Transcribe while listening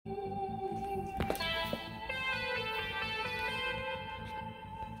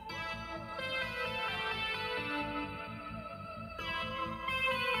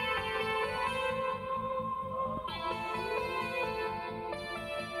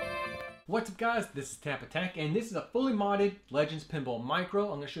What's up guys, this is Tampatec and this is a fully modded Legends Pinball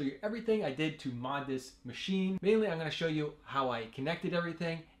Micro. I'm going to show you everything I did to mod this machine. Mainly I'm going to show you how I connected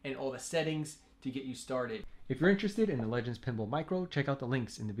everything and all the settings to get you started. If you're interested in the Legends Pinball Micro, check out the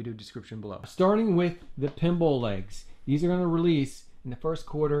links in the video description below. Starting with the pinball legs. These are going to release in the first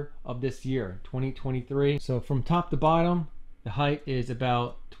quarter of this year, 2023. So from top to bottom, the height is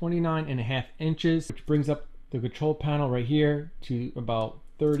about 29.5 inches, which brings up the control panel right here to about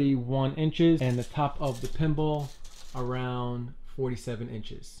 31 inches, and the top of the pinball around 47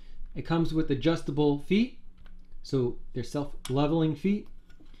 inches. It comes with adjustable feet, so they're self-leveling feet,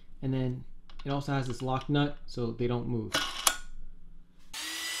 and then it also has this lock nut so they don't move.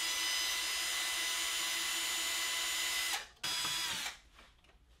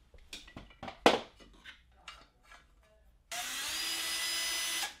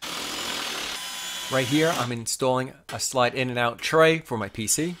 Right here, I'm installing a slide in and out tray for my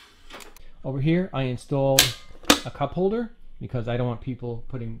PC. Over here, I installed a cup holder because I don't want people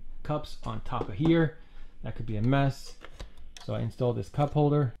putting cups on top of here. That could be a mess. So I installed this cup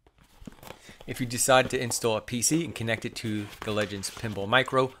holder. If you decide to install a PC and connect it to the Legends Pinball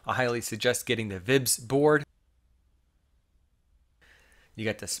Micro, I highly suggest getting the VIBS board. You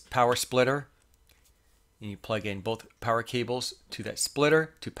got this power splitter. And you plug in both power cables to that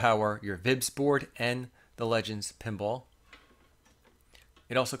splitter to power your VIBS board and the Legends Pinball.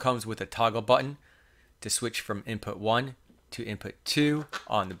 It also comes with a toggle button to switch from input 1 to input 2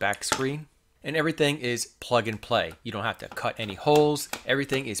 on the back screen. And everything is plug and play. You don't have to cut any holes.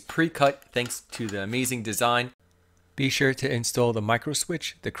 Everything is pre-cut thanks to the amazing design. Be sure to install the micro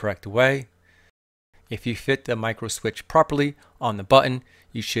switch the correct way. If you fit the micro switch properly on the button,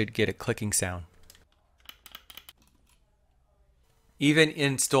 you should get a clicking sound. Even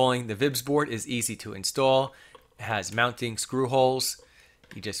installing the VIBS board is easy to install. It has mounting screw holes.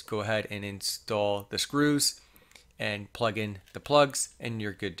 You just go ahead and install the screws and plug in the plugs and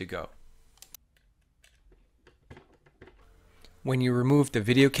you're good to go. When you remove the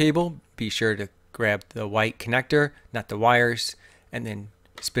video cable, be sure to grab the white connector, not the wires, and then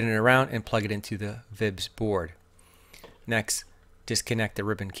spin it around and plug it into the VIBS board. Next, disconnect the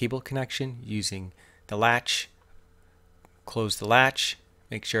ribbon cable connection using the latch. Close the latch,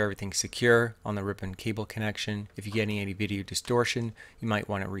 make sure everything's secure on the ribbon cable connection. If you get any video distortion, you might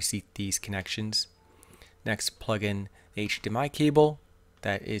want to reset these connections. Next, plug in the HDMI cable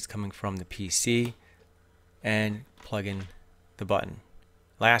that is coming from the PC and plug in the button.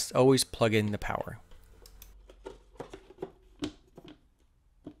 Last, always plug in the power.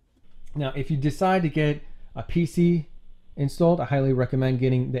 Now, if you decide to get a PC installed, I highly recommend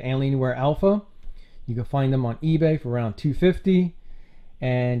getting the Alienware Alpha. You can find them on eBay for around $250,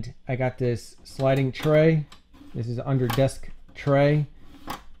 and I got this sliding tray. This is an under desk tray,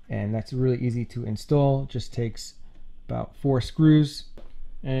 and that's really easy to install. Just takes about 4 screws,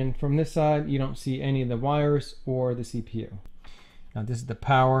 and from this side you don't see any of the wires or the CPU. Now this is the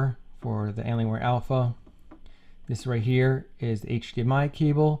power for the Alienware Alpha. This right here is the HDMI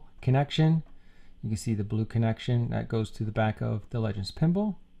cable connection. You can see the blue connection that goes to the back of the Legends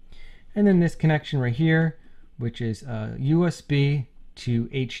Pinball. And then this connection right here, which is a USB to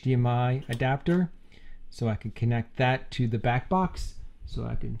HDMI adapter. So I can connect that to the back box so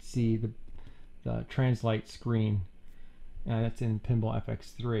I can see the translate screen. That's in Pinball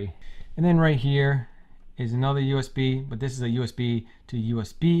FX3. And then right here is another USB, but this is a USB to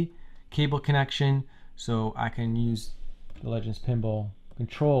USB cable connection. So I can use the Legends Pinball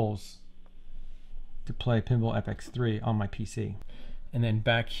controls to play Pinball FX3 on my PC. And then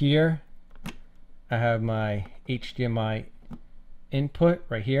back here, I have my HDMI input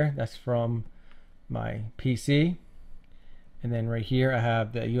right here. That's from my PC. And then right here, I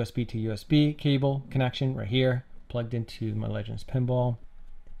have the USB to USB cable connection right here, plugged into my Legends Pinball.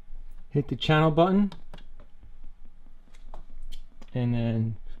 Hit the channel button. And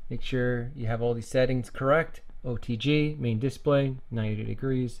then make sure you have all these settings correct. OTG, main display, 90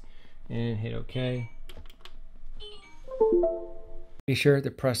 degrees, and hit OK. Be sure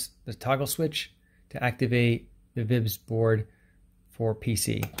to press the toggle switch to activate the VIBS board for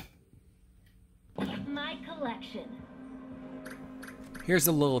PC. My collection. Here's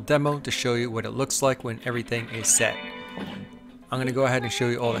a little demo to show you what it looks like when everything is set. I'm going to go ahead and show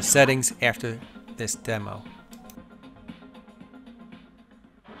you all the settings after this demo.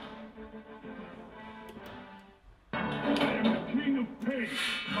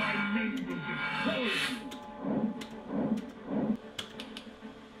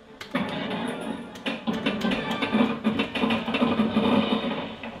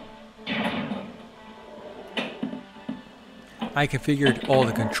 I configured all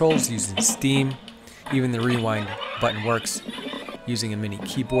the controls using Steam. Even the rewind button works. Using a mini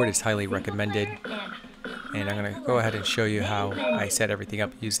keyboard is highly recommended. And I'm going to go ahead and show you how I set everything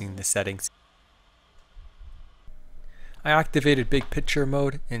up using the settings. I activated big picture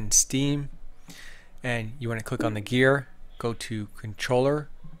mode in Steam, and you want to click on the gear, go to controller,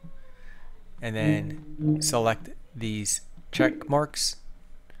 and then select these check marks: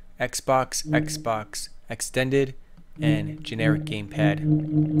 Xbox, Xbox Extended, and generic gamepad.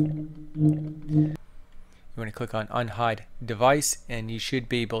 You want to click on unhide device, and you should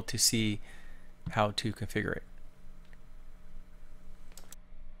be able to see how to configure it.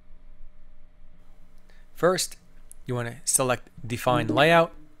 First, you want to select define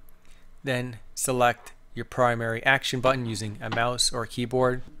layout, then select your primary action button using a mouse or a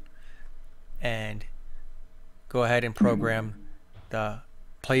keyboard, and go ahead and program the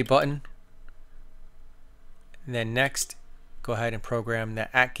play button. And then next, go ahead and program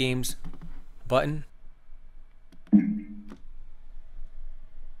the at games button.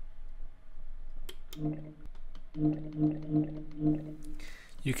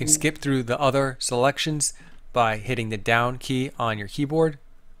 You can skip through the other selections by hitting the down key on your keyboard,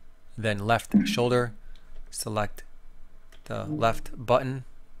 then left shoulder, select the left button,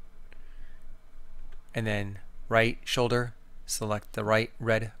 and then right shoulder, select the right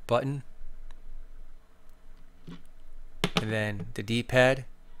red button, and then the D-pad,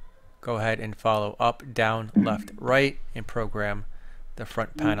 go ahead and follow up, down, left, right, and program the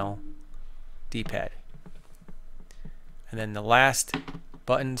front panel D-pad. And then the last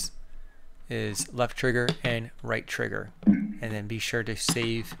buttons is left trigger and right trigger, and then be sure to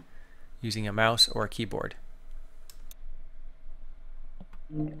save using a mouse or a keyboard.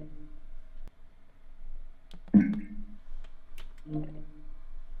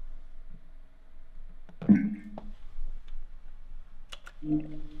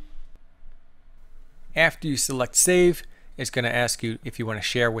 After you select save, it's going to ask you if you want to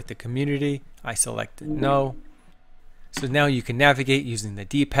share with the community. I select no. So now you can navigate using the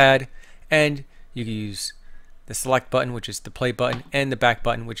D-pad, and you can use the select button, which is the play button, and the back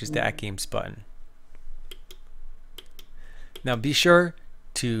button, which is the at games button. Now be sure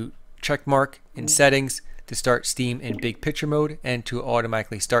to check mark in settings to start Steam in big picture mode and to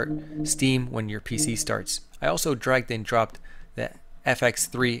automatically start Steam when your PC starts. I also dragged and dropped the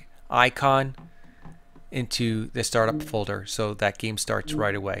FX3 icon into the startup folder so that game starts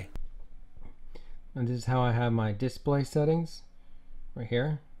right away. And this is how I have my display settings right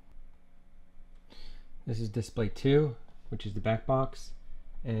here. This is display 2, which is the back box,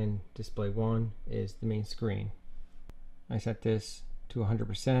 and display 1 is the main screen. I set this to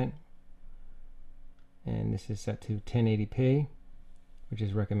 100%, and this is set to 1080p, which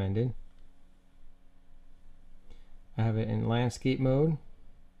is recommended. I have it in landscape mode.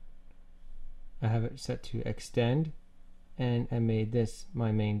 I have it set to extend, and I made this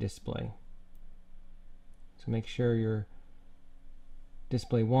my main display. So make sure your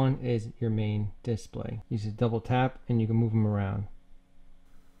display 1 is your main display. Use a double tap and you can move them around.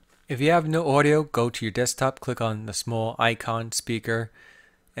 If you have no audio, go to your desktop, click on the small icon speaker,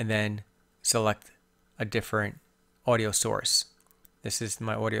 and then select a different audio source. This is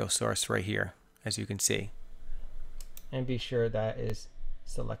my audio source right here, as you can see. And be sure that is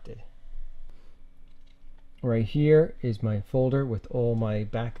selected. Right here is my folder with all my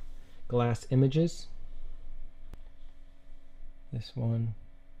back glass images. This one,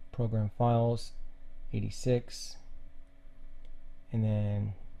 program files, 86, and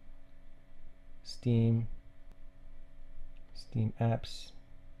then Steam apps,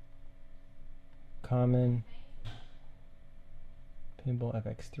 common, Pinball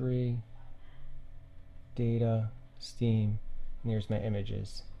FX3, data, Steam, and here's my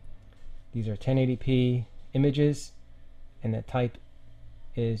images. These are 1080p images, and the type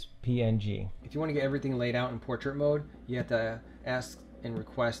is PNG. If you want to get everything laid out in portrait mode, you have to ask and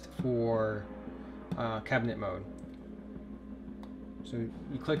request for cabinet mode. So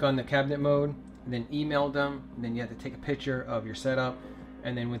you click on the cabinet mode, and then email them, and then you have to take a picture of your setup,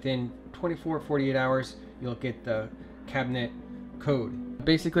 and then within 24-48 hours you'll get the cabinet code.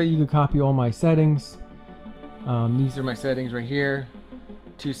 Basically you can copy all my settings. These are my settings right here.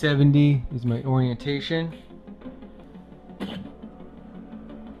 270 is my orientation.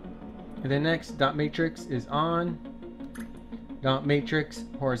 And then next, dot matrix is on. Dot matrix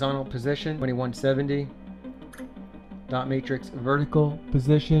horizontal position 2170. Dot matrix vertical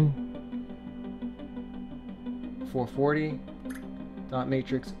position 440. Dot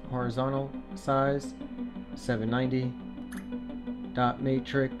matrix horizontal size 790. Dot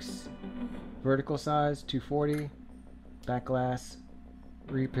matrix vertical size 240. back glass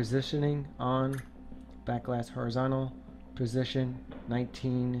repositioning on, back glass horizontal position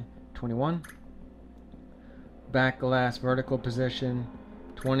 1921, back glass vertical position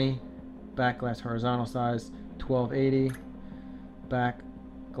 20, back glass horizontal size 1280, back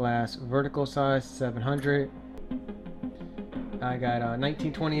glass vertical size 700. I got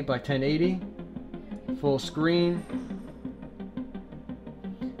 1920 by 1080, full screen.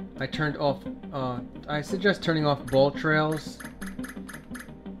 I turned off, I suggest turning off ball trails.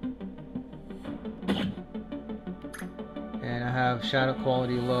 And I have shadow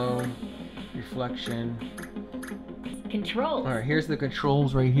quality low, reflection. Control. Alright, here's the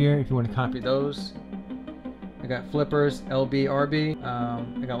controls right here if you want to copy those. I got flippers, LB, RB.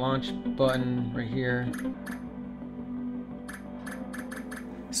 I got launch button right here.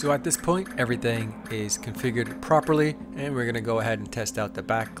 So at this point, everything is configured properly, and we're going to go ahead and test out the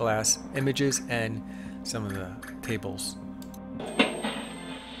back glass images and some of the tables.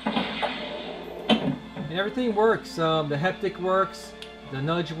 And everything works. The haptic works, the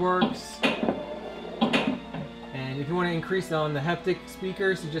nudge works. And if you want to increase on the haptic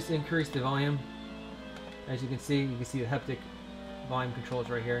speakers, you just increase the volume. As you can see the haptic volume controls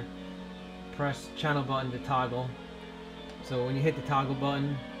right here. Press channel button to toggle. So when you hit the toggle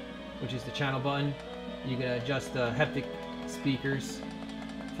button, which is the channel button, you can adjust the haptic speakers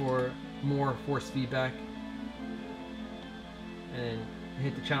for more force feedback. And then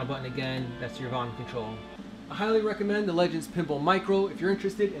hit the channel button again, that's your volume control. I highly recommend the Legends Pinball Micro. If you're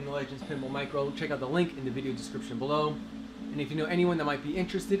interested in the Legends Pinball Micro, check out the link in the video description below. And if you know anyone that might be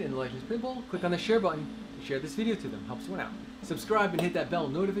interested in the Legends Pinball, click on the share button to share this video to them. Helps one out. Subscribe and hit that bell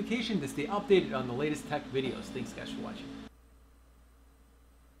notification to stay updated on the latest tech videos. Thanks guys for watching.